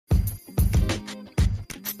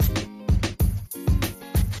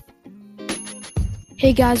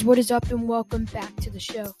Hey guys, what is up and welcome back to the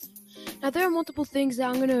show. Now there are multiple things that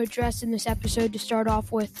I'm going to address in this episode to start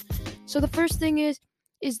off with. So the first thing is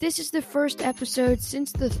this is the first episode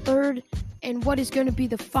since the third and what is going to be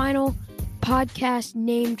the final podcast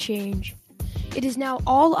name change. It is now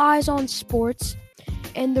All Eyes on Sports,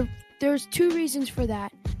 and there's two reasons for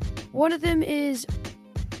that. One of them is,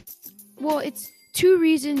 it's two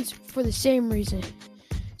reasons for the same reason.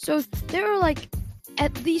 So there are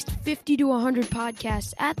at least 50 to 100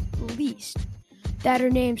 podcasts, at least, that are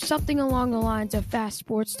named something along the lines of Fast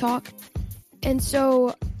Sports Talk. And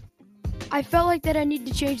so I felt like that I need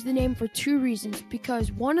to change the name for two reasons,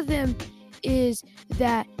 because one of them is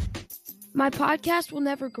that my podcast will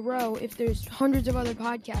never grow if there's hundreds of other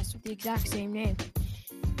podcasts with the exact same name.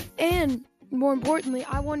 And more importantly,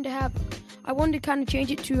 I wanted to kind of change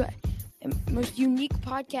it to a most unique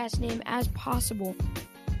podcast name as possible.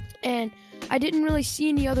 And I didn't really see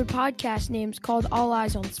any other podcast names called All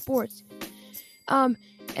Eyes on Sports. And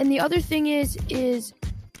the other thing is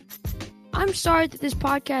I'm sorry that this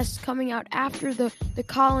podcast is coming out after the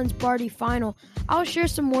Collins-Barty final. I'll share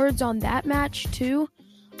some words on that match too.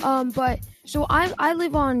 But I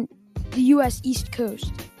live on the U.S. East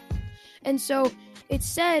Coast. And so it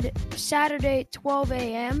said Saturday 12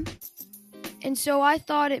 a.m., and so I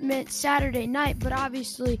thought it meant Saturday night, but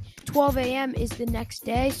obviously 12 a.m. is the next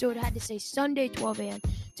day, so it had to say Sunday 12 a.m.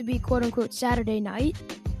 to be quote-unquote Saturday night.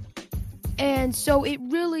 And so it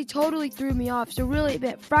really totally threw me off. So really it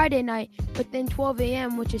meant Friday night, but then 12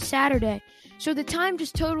 a.m., which is Saturday. So the time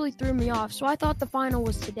just totally threw me off. So I thought the final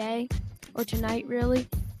was today, or tonight really.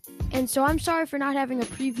 And so I'm sorry for not having a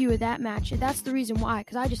preview of that match. That's the reason why,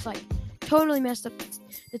 because I just totally messed up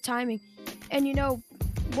the timing. And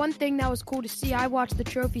one thing that was cool to see, I watched the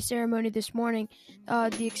trophy ceremony this morning.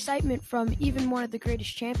 The excitement from even one of the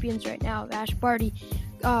greatest champions right now, Ash Barty,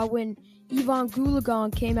 when Yvonne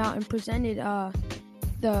Goolagong came out and presented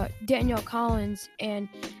the Danielle Collins and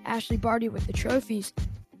Ashley Barty with the trophies.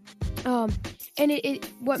 And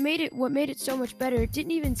what made it so much better, it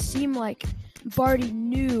didn't even seem like Barty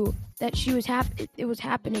knew that she was it was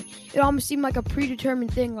happening. It almost seemed like a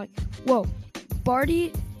predetermined thing, like, whoa,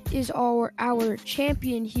 Barty is our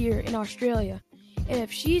champion here in Australia, and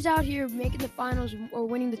if she's out here making the finals or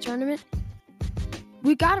winning the tournament,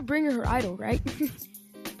 we gotta bring her idol, right?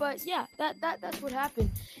 But yeah, that's what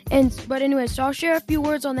happened. But anyway, so I'll share a few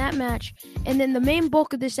words on that match, and then the main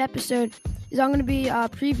bulk of this episode is I'm going to be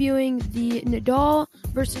previewing the Nadal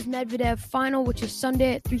versus Medvedev final, which is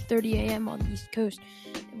Sunday at 3:30 a.m. on the East Coast,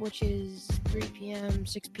 which is 3 p.m.,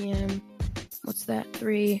 6 p.m. What's that?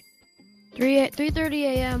 3:30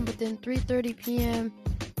 a.m., but then 3:30 p.m.,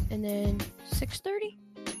 and then 6:30?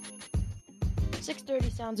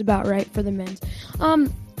 6:30 sounds about right for the men's.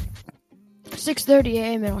 6:30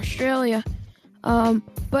 a.m. in Australia.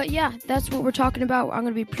 But yeah, that's what we're talking about. I'm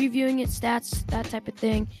going to be previewing it, stats, that type of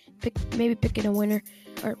thing. Maybe picking a winner.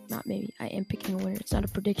 Or not maybe, I am picking a winner. It's not a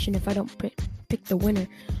prediction if I don't pick the winner.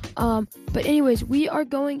 But anyways, we are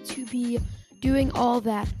going to be doing all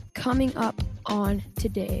that coming up on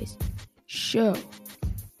today's show.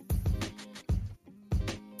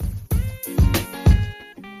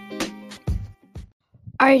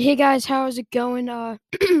 Alright, hey guys, how's it going?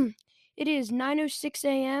 It is 9:06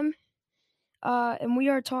 a.m. And we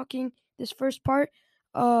are talking this first part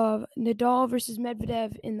of Nadal versus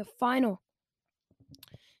Medvedev in the final.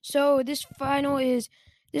 So this final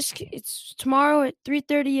it's tomorrow at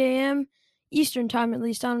 3:30 a.m. Eastern time, at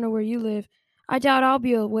least. I don't know where you live. I doubt I'll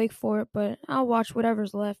be awake for it, but I'll watch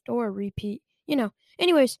whatever's left or a repeat.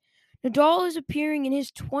 Anyways, Nadal is appearing in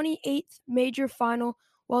his 28th major final,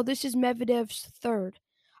 while this is Medvedev's third.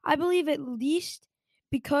 I believe at least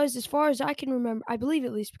because as far as I can remember,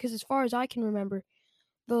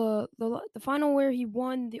 the final where he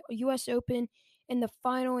won the U.S. Open and the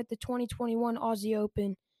final at the 2021 Aussie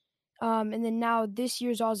Open, and then now this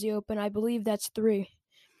year's Aussie Open, I believe that's 3.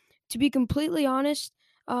 To be completely honest,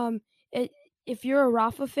 if you're a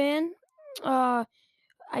Rafa fan,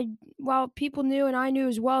 while people knew and I knew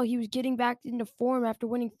as well, he was getting back into form after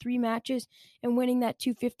winning 3 matches and winning that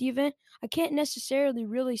 250 event. I can't necessarily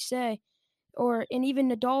really say, and even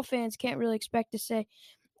Nadal fans can't really expect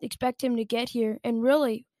him to get here. And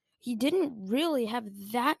really, he didn't really have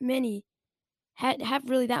that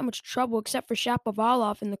much trouble except for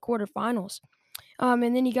Shapovalov in the quarterfinals.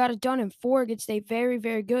 And then he got it done in 4 against a very,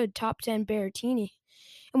 very good top 10 Berrettini.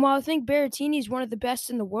 And while I think Berrettini is one of the best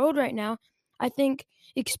in the world right now, I think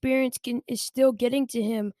experience is still getting to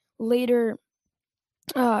him later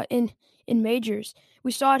in in majors.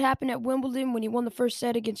 We saw it happen at Wimbledon when he won the first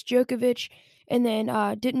set against Djokovic and then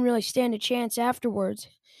didn't really stand a chance afterwards.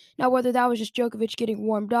 Now, whether that was just Djokovic getting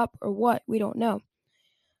warmed up or what, we don't know.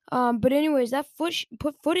 But anyways, that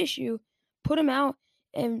foot issue put him out,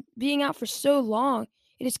 and being out for so long,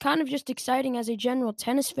 it is kind of just exciting as a general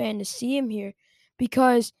tennis fan to see him here,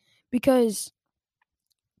 because because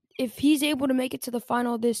if he's able to make it to the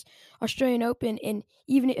final of this Australian Open, and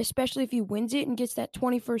even especially if he wins it and gets that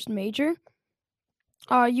 21st major,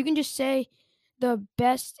 you can just say the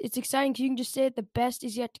best. It's exciting because you can just say that the best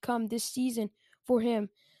is yet to come this season for him,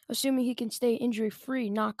 assuming he can stay injury free.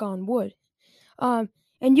 Knock on wood. Um,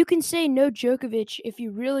 and you can say no Djokovic if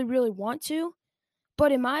you really, really want to,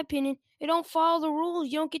 but in my opinion, you don't follow the rules.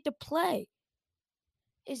 You don't get to play.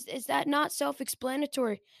 Is that not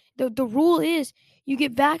self-explanatory? The rule is you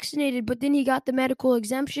get vaccinated, but then he got the medical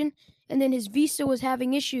exemption, and then his visa was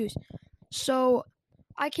having issues. So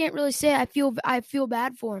I can't really say I feel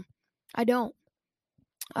bad for him. I don't.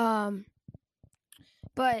 Um,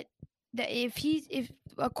 but if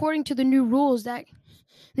according to the new rules that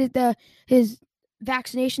his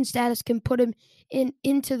vaccination status can put him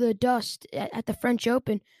into the dust at the French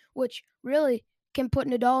Open, which really can put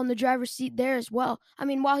Nadal in the driver's seat there as well. I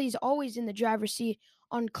mean, while he's always in the driver's seat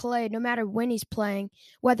on clay, no matter when he's playing,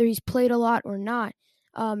 whether he's played a lot or not,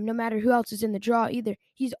 no matter who else is in the draw either,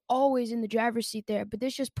 he's always in the driver's seat there. But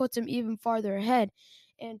this just puts him even farther ahead,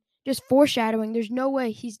 and just foreshadowing. There's no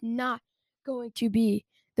way he's not going to be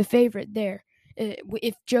the favorite there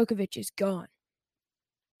if Djokovic is gone.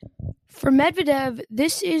 For Medvedev,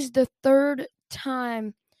 this is the third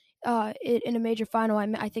time in a major final.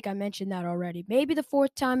 I think I mentioned that already. Maybe the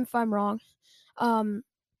fourth time if I'm wrong.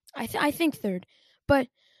 I think third, but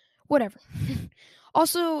whatever.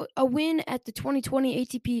 Also, a win at the 2020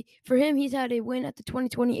 ATP for him. He's had a win at the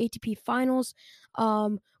 2020 ATP Finals.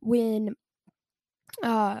 When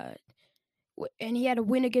and he had a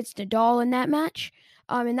win against Nadal in that match.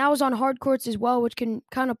 And that was on hard courts as well, which can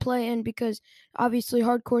kind of play in because obviously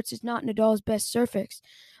hard courts is not Nadal's best surface,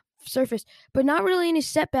 but not really any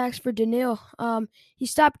setbacks for Daniil. He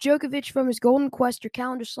stopped Djokovic from his Golden Quest or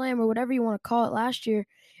Calendar Slam or whatever you want to call it last year,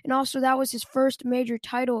 and also that was his first major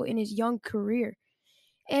title in his young career.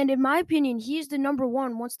 And in my opinion, he's the number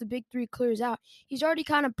one once the big three clears out. He's already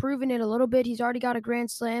kind of proven it a little bit. He's already got a Grand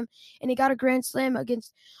Slam, and he got a Grand Slam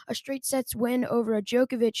against a straight sets win over a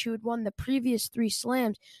Djokovic who had won the previous three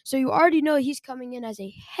slams. So you already know he's coming in as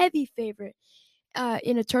a heavy favorite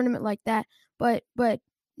in a tournament like that. But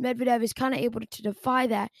Medvedev is kind of able to defy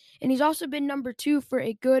that, and he's also been number two for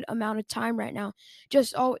a good amount of time right now.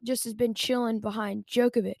 Just has been chilling behind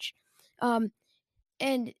Djokovic,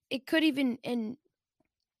 and it could even and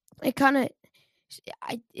it kind of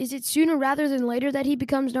is it sooner rather than later that he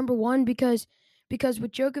becomes number one because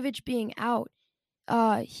with Djokovic being out,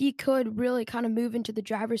 he could really kind of move into the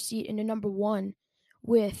driver's seat into number one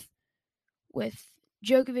with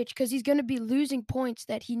Djokovic because he's going to be losing points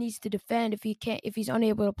that he needs to defend if he's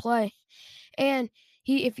unable to play, and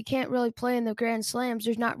if he can't really play in the Grand Slams,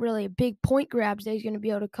 there's not really a big point grabs that he's going to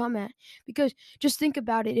be able to come at. Because just think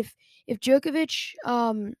about it, if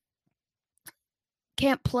Djokovic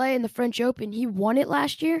can't play in the French Open. He won it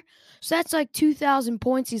last year, so that's like 2,000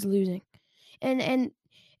 points he's losing. And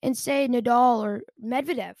say Nadal or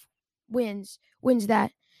Medvedev wins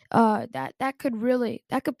that, that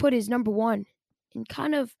could put his number one and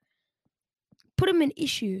kind of put him in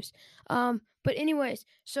issues. But anyways,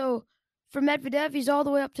 so for Medvedev, he's all the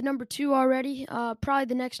way up to number two already. Probably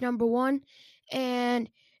the next number one, and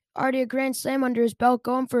already a Grand Slam under his belt,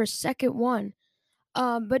 going for a second one.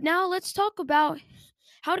 But now let's talk about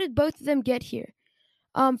how did both of them get here.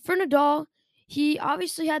 For Nadal, he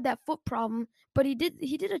obviously had that foot problem, but he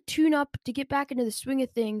did a tune-up to get back into the swing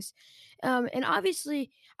of things. And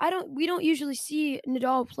obviously, we don't usually see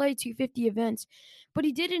Nadal play 250 events, but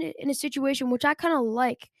he did it in a situation which I kind of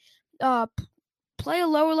like. Play a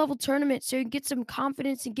lower level tournament so you can get some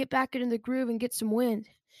confidence and get back into the groove and get some wins.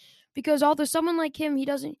 Because although someone like him, he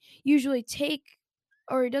doesn't usually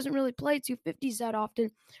he doesn't really play 250s that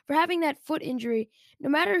often. For having that foot injury, no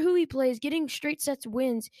matter who he plays, getting straight sets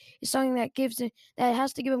wins is something that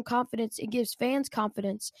has to give him confidence. It gives fans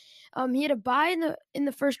confidence. He had a bye in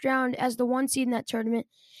the first round as the one seed in that tournament,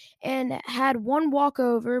 and had one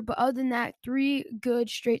walkover. But other than that, 3 good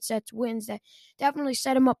straight sets wins that definitely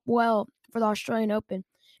set him up well for the Australian Open.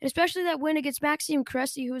 And especially that win against Maxime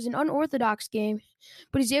Cressy, who was an unorthodox game,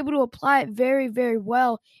 but he's able to apply it very, very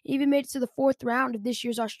well. He even made it to the 4th round of this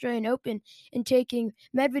year's Australian Open and taking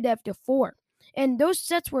Medvedev to 4. And those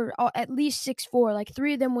sets were at least 6-4. Like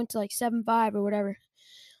 3 of them went to like 7-5 or whatever.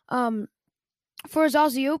 For his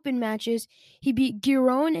Aussie Open matches, he beat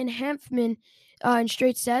Giron and Hanfman in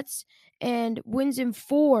straight sets and wins in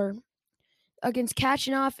 4 against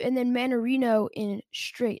Kachanov and then Manarino in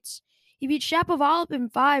straights. He beat Shapovalov in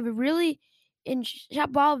 5,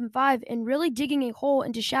 and really digging a hole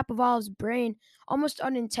into Shapovalov's brain almost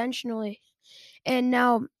unintentionally. And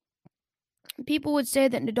now people would say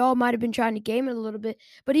that Nadal might have been trying to game it a little bit,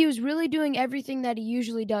 but he was really doing everything that he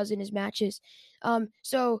usually does in his matches.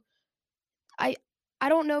 So I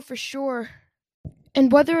don't know for sure.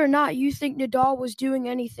 And whether or not you think Nadal was doing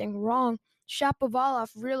anything wrong,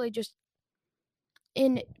 Shapovalov really just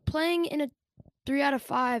in playing in a 3 out of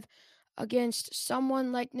 5 against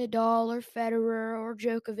someone like Nadal or Federer or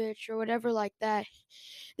Djokovic or whatever like that,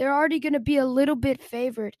 they're already going to be a little bit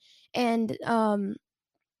favored. And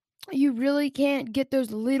you really can't get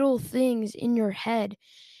those little things in your head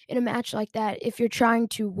in a match like that if you're trying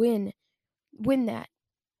to win that.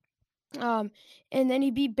 And then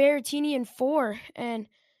he beat Berrettini in 4, and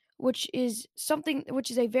which is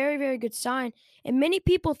a very, very good sign. And many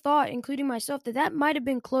people thought, including myself, that might have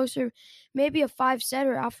been closer, maybe a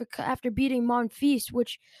 5-setter after beating Monfils,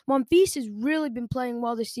 which Monfils has really been playing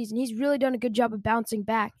well this season. He's really done a good job of bouncing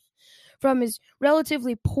back from his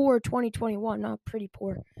relatively poor 2021, not pretty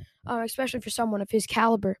poor, especially for someone of his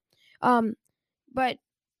caliber. But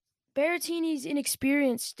Berrettini's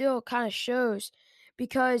inexperience still kind of shows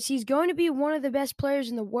because he's going to be one of the best players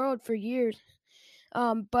in the world for years.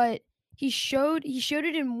 But he showed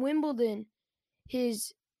it in Wimbledon,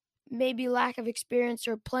 his maybe lack of experience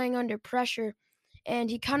or playing under pressure, and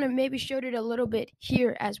he kind of maybe showed it a little bit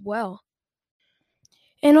here as well.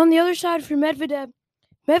 And on the other side for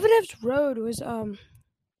Medvedev's road was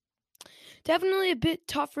definitely a bit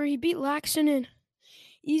tougher. He beat Laaksonen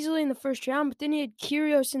easily in the first round, but then he had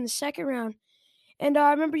Kyrgios in the second round. And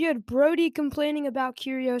I remember you had Brody complaining about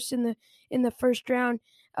Kyrgios in the first round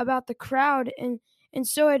about the crowd, and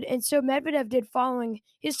so Medvedev did following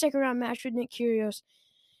his second round match with Nick Kyrgios.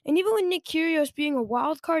 And even with Nick Kyrgios being a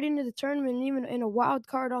wild card into the tournament and even in a wild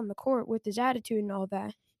card on the court with his attitude and all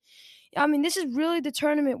that, I mean, this is really the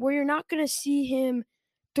tournament where you're not going to see him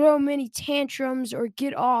throw many tantrums or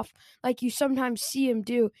get off like you sometimes see him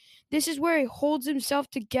do. This is where he holds himself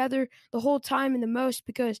together the whole time and the most,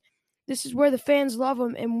 because this is where the fans love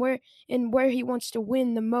him and where he wants to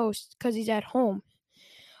win the most because he's at home.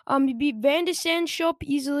 He beat Van de Zandschulp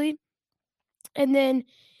easily, and then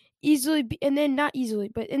he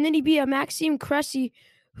beat Maxime Cressy,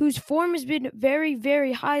 whose form has been very,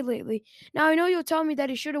 very high lately. Now, I know you'll tell me that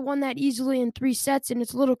he should have won that easily in 3 sets, and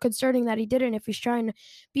it's a little concerning that he didn't if he's trying to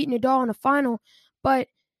beat Nadal in a final, but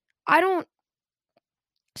I don't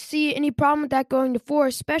see any problem with that going to 4,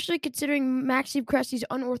 especially considering Maxime Cressy's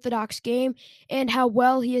unorthodox game and how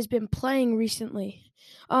well he has been playing recently.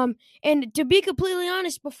 And to be completely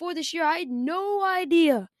honest, before this year, I had no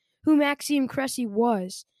idea who Maxime Cressy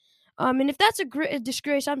was. And if that's a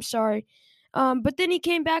disgrace, I'm sorry. But then he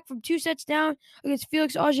came back from 2 sets down against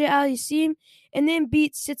Felix Auger-Aliassime and then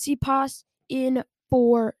beat Tsitsipas in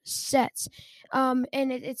 4 sets. And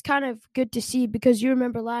it's kind of good to see, because you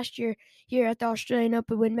remember last year here at the Australian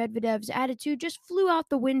Open when Medvedev's attitude just flew out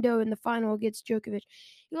the window in the final against Djokovic.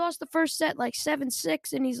 He lost the first set like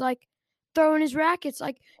 7-6, and he's like throwing his rackets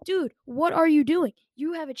like, dude, what are you doing?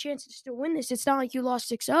 You have a chance to still win this. It's not like you lost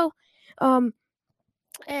 6-0.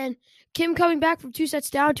 And Kim coming back from 2 sets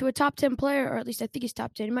down to a top 10 player, or at least I think he's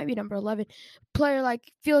top 10, he might be number 11, player like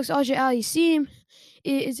Felix Auger-Aliassime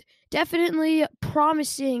is definitely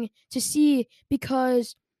promising to see,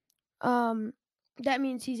 because that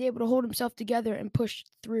means he's able to hold himself together and push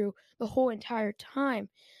through the whole entire time.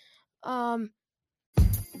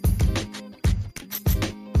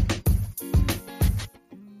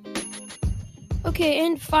 Okay,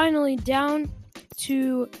 and finally down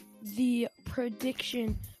to the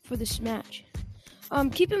prediction for this match.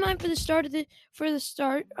 Keep in mind from the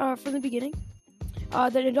beginning,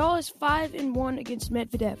 that Nadal is 5-1 against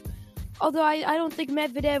Medvedev. Although I don't think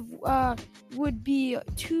Medvedev would be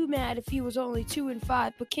too mad if he was only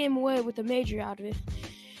 2-5, but came away with a major out of it.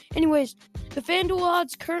 Anyways, the FanDuel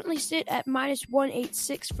odds currently sit at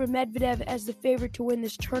 -186 for Medvedev as the favorite to win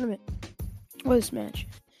this tournament or this match.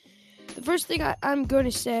 The first thing I'm going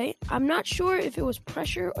to say, I'm not sure if it was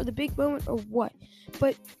pressure or the big moment or what,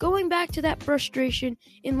 but going back to that frustration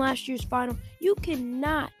in last year's final, you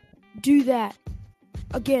cannot do that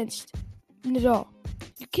against Nadal.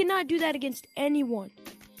 You cannot do that against anyone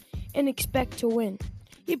and expect to win.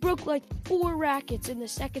 He broke like 4 rackets in the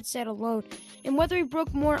second set alone, and whether he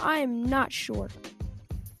broke more, I am not sure.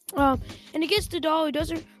 And against Nadal, who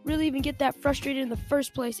doesn't really even get that frustrated in the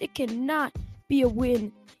first place, it cannot be a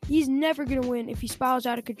win he's never going to win if he spirals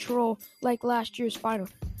out of control like last year's final.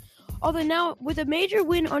 Although now, with a major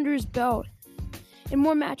win under his belt and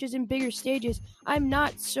more matches in bigger stages, I'm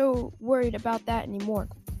not so worried about that anymore.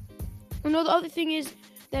 The other thing is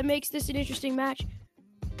that makes this an interesting match.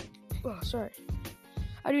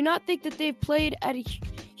 I do not think that they've played at a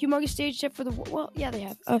humongous stage except for they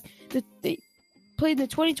have. They played in the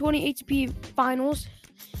 2020 ATP Finals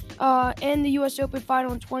and the U.S. Open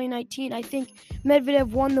Final in 2019. I think Medvedev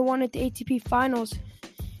won the one at the ATP Finals,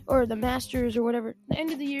 or the Masters, or whatever. The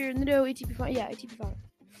end of the year, ATP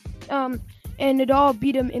Final. And Nadal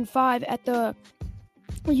beat him in 5 at the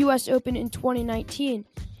U.S. Open in 2019.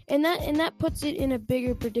 And that puts it in a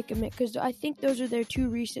bigger predicament, because I think those are their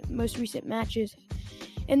most recent matches.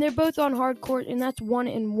 And they're both on hard court, and that's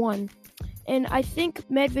 1-1. And I think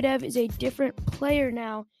Medvedev is a different player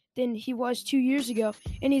now than he was 2 years ago.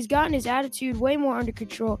 And he's gotten his attitude way more under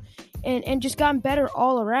control and just gotten better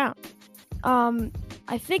all around.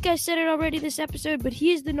 I think I said it already this episode, but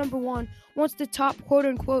he is the number one once the top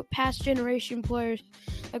quote-unquote past generation players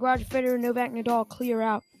like Roger Federer and Novak Nadal clear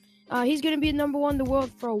out. He's going to be number one in the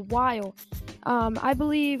world for a while. I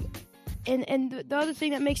believe, and the other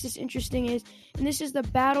thing that makes this interesting is, and this is the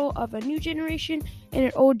battle of a new generation and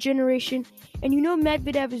an old generation. And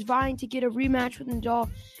Medvedev is vying to get a rematch with Nadal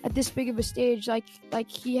at this big of a stage, like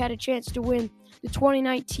he had a chance to win the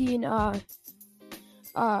 2019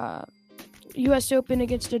 U.S. Open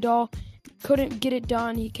against Nadal. Couldn't get it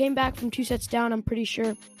done. He came back from 2 sets down, I'm pretty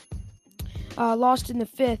sure. Lost in the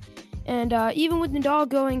 5th. And even with Nadal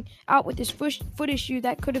going out with this foot issue,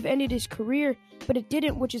 that could have ended his career, but it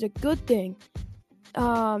didn't, which is a good thing.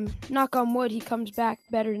 Knock on wood, he comes back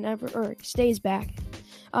better than ever, or stays back.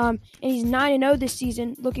 And he's 9-0 this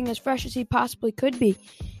season, looking as fresh as he possibly could be.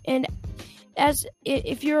 And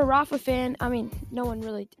if you're a Rafa fan, I mean,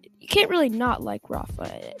 you can't really not like Rafa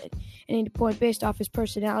at any point based off his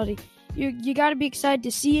personality. You got to be excited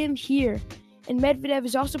to see him here. And Medvedev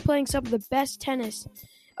is also playing some of the best tennis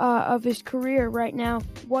of his career right now.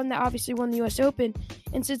 One that obviously won the U.S. Open.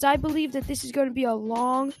 And since I believe that this is going to be a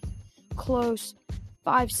long, close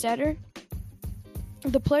 5-setter,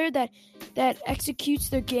 the player that executes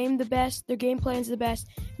their game the best, their game plans the best,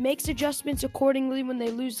 makes adjustments accordingly when they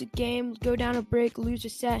lose the game, go down a break, lose a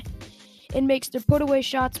set, and makes their put-away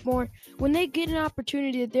shots more. When they get an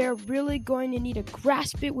opportunity, they're really going to need to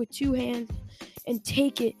grasp it with 2 hands and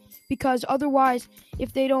take it, because otherwise,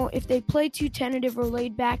 if they play too tentative or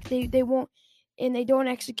laid back, they won't, and they don't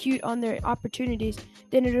execute on their opportunities,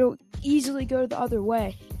 then it'll easily go the other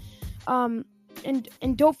way. And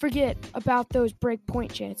don't forget about those break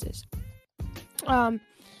point chances.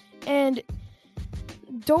 And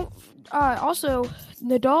also,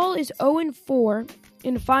 Nadal is 0-4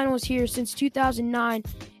 in the finals here since 2009,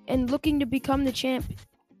 and looking to become the champ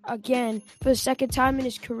again for the second time in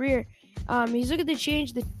his career. He's looking to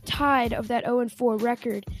change the tide of that 0-4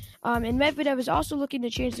 record. And Medvedev is also looking to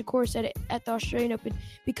change the course at the Australian Open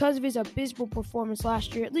because of his abysmal performance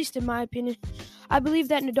last year, at least in my opinion. I believe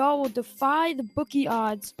that Nadal will defy the bookie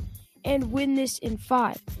odds and win this in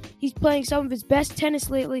 5. He's playing some of his best tennis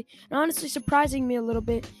lately, and honestly surprising me a little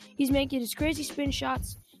bit. He's making his crazy spin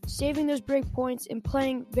shots, saving those break points, and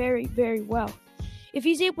playing very, very well. If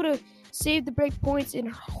he's able to save the break points and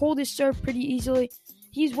hold his serve pretty easily,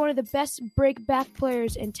 he's one of the best break back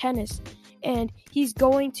players in tennis. And he's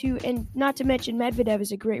going to, and not to mention Medvedev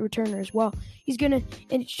is a great returner as well. He's going to,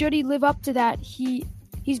 and should he live up to that,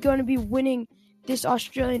 he's going to be winning this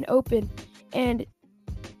Australian Open. And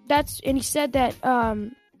he said that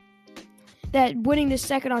that winning this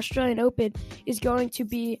second Australian Open is going to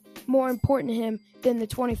be more important to him than the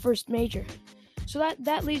 21st major. So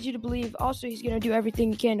that leads you to believe also he's going to do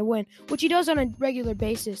everything he can to win, which he does on a regular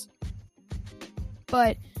basis.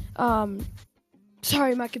 But,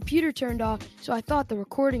 sorry, my computer turned off, so I thought the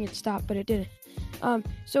recording had stopped, but it didn't.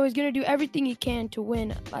 So he's going to do everything he can to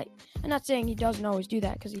win. Like, I'm not saying he doesn't always do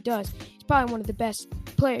that, because he does. He's probably one of the best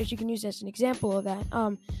players. You can use as an example of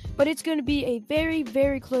that. But it's going to be a very,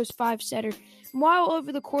 very close 5-setter. While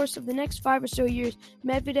over the course of the next 5 or so years,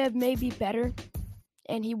 Medvedev may be better,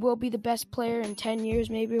 and he will be the best player in 10 years,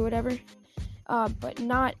 maybe, or whatever. But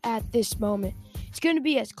not at this moment. It's going to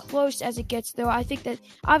be as close as it gets, though. I think that,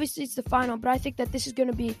 obviously, it's the final, but I think that this is going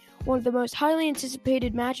to be one of the most highly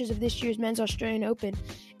anticipated matches of this year's Men's Australian Open,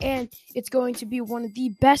 and it's going to be one of the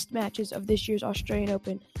best matches of this year's Australian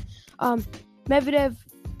Open. Medvedev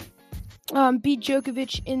beat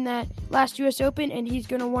Djokovic in that last U.S. Open, and he's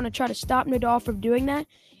going to want to try to stop Nadal from doing that,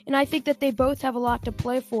 and I think that they both have a lot to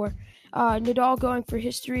play for. Nadal going for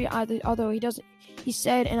history, although he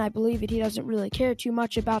said, and I believe it, he doesn't really care too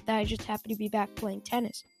much about that. He just happened to be back playing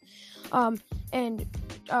tennis. And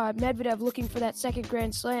Medvedev looking for that second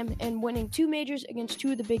Grand Slam and winning 2 majors against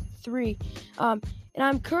 2 of the big 3. And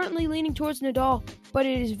I'm currently leaning towards Nadal, but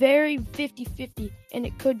it is very 50-50, and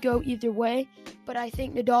it could go either way. But I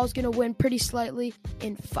think Nadal's going to win pretty slightly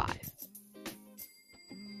in 5.